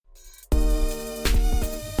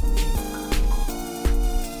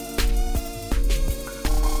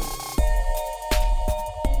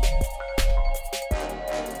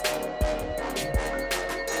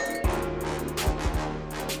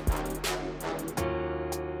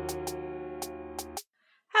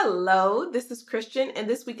Hello, this is Christian, and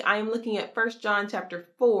this week I am looking at 1 John chapter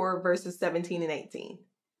 4, verses 17 and 18.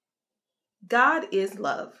 God is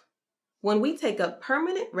love. When we take up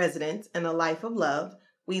permanent residence in a life of love,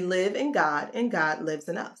 we live in God and God lives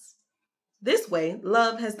in us. This way,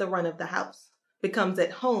 love has the run of the house, becomes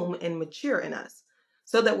at home and mature in us,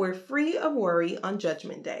 so that we're free of worry on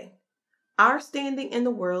Judgment Day. Our standing in the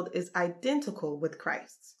world is identical with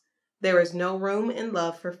Christ's. There is no room in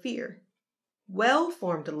love for fear.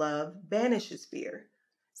 Well-formed love banishes fear.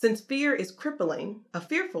 Since fear is crippling, a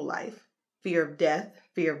fearful life, fear of death,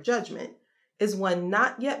 fear of judgment, is one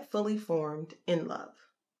not yet fully formed in love.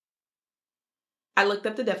 I looked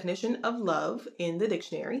up the definition of love in the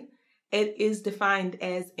dictionary. It is defined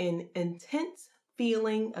as an intense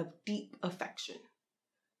feeling of deep affection.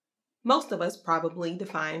 Most of us probably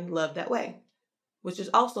define love that way, which is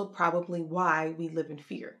also probably why we live in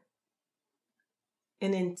fear.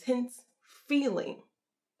 An intense feeling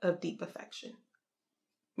of deep affection.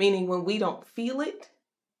 Meaning when we don't feel it,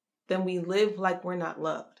 then we live like we're not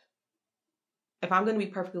loved. If I'm going to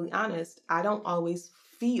be perfectly honest, I don't always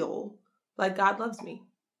feel like God loves me.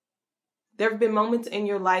 There have been moments in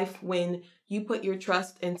your life when you put your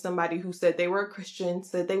trust in somebody who said they were a Christian,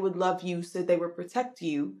 said they would love you, said they would protect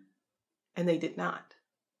you, and they did not.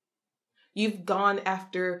 You've gone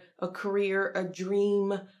after a career, a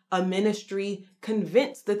dream, a ministry,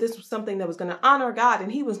 convinced that this was something that was going to honor God and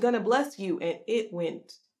He was going to bless you, and it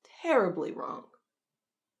went terribly wrong.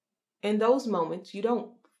 In those moments, you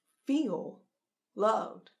don't feel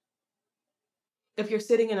loved. If you're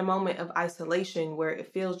sitting in a moment of isolation where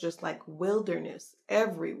it feels just like wilderness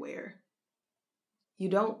everywhere, you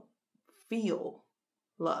don't feel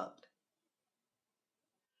loved.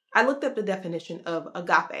 I looked up the definition of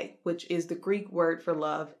agape, which is the Greek word for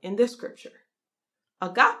love in this scripture.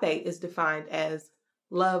 Agape is defined as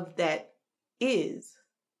love that is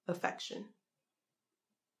affection.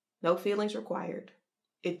 No feelings required.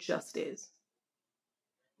 It just is.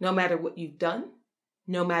 No matter what you've done,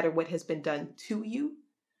 no matter what has been done to you,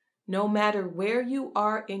 no matter where you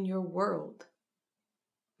are in your world,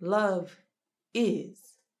 love is.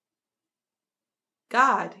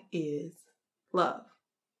 God is love.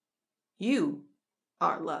 You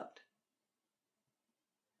are loved.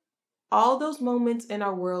 All those moments in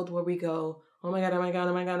our world where we go, oh my God, oh my God,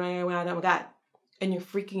 oh my God, oh my God, oh my God, and you're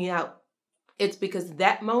freaking out, it's because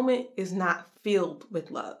that moment is not filled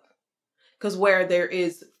with love. Because where there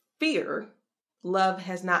is fear, love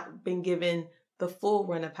has not been given the full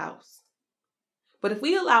run of house. But if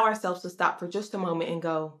we allow ourselves to stop for just a moment and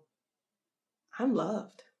go, I'm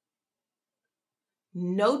loved.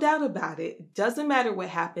 No doubt about it. It doesn't matter what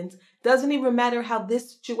happens. Doesn't even matter how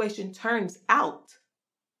this situation turns out.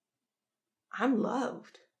 I'm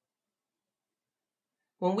loved.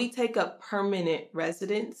 When we take up permanent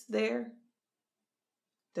residence there,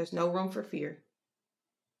 there's no room for fear.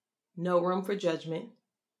 No room for judgment.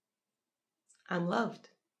 I'm loved.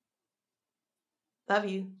 Love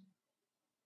you.